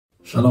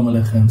Shalom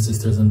Aleichem,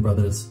 sisters and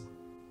brothers.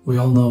 We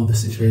all know the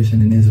situation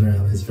in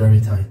Israel is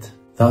very tight.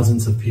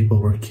 Thousands of people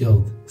were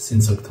killed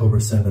since October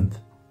 7th,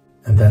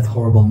 and that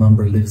horrible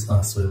number leaves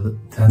us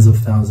with tens of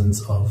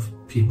thousands of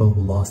people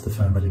who lost a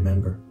family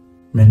member.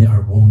 Many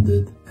are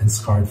wounded and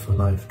scarred for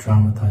life,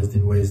 traumatized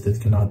in ways that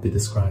cannot be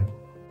described,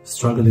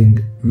 struggling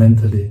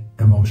mentally,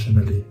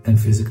 emotionally, and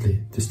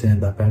physically to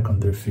stand up back on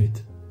their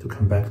feet, to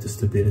come back to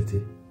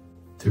stability,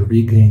 to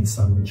regain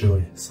some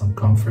joy, some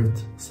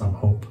comfort, some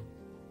hope.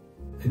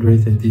 A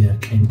great idea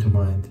came to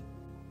mind: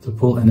 to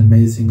pull an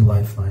amazing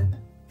lifeline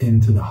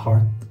into the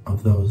heart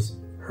of those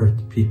hurt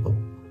people.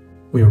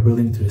 We are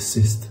willing to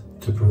assist,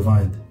 to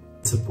provide,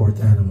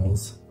 support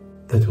animals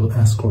that will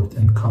escort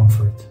and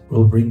comfort,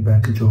 will bring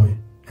back joy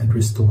and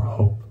restore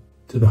hope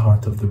to the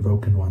heart of the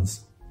broken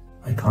ones.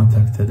 I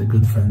contacted a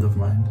good friend of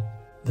mine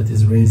that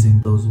is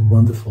raising those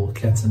wonderful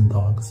cats and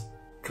dogs,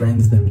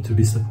 trains them to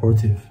be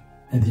supportive,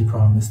 and he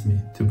promised me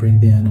to bring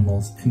the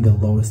animals in the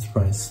lowest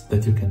price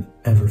that you can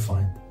ever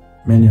find.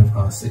 Many of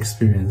us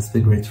experience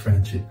the great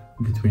friendship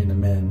between a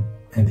man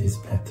and his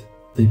pet.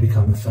 They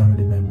become a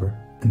family member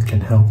and can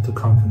help to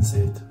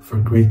compensate for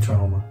great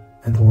trauma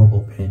and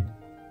horrible pain.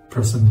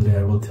 Personally,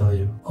 I will tell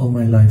you, all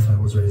my life I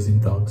was raising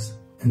dogs,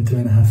 and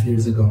 2.5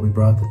 years ago we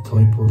brought a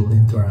toy poodle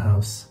into our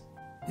house.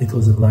 It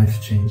was a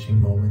life-changing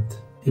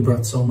moment. He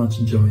brought so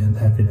much joy and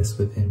happiness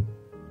with him.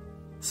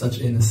 Such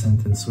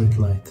innocent and sweet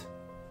light.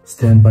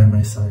 Stand by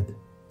my side.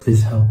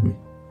 Please help me.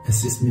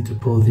 Assist me to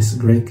pull this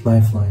great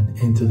lifeline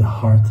into the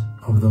heart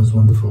of those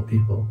wonderful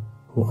people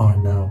who are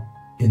now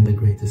in the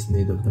greatest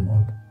need of them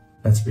all.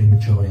 Let's bring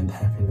joy and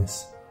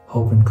happiness,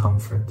 hope and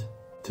comfort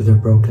to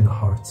their broken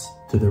hearts,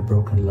 to their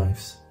broken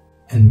lives.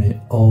 And may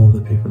all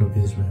the people of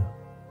Israel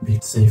be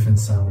safe and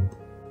sound,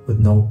 with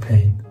no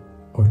pain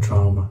or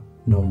trauma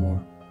no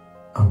more.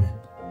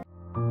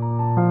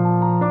 Amen.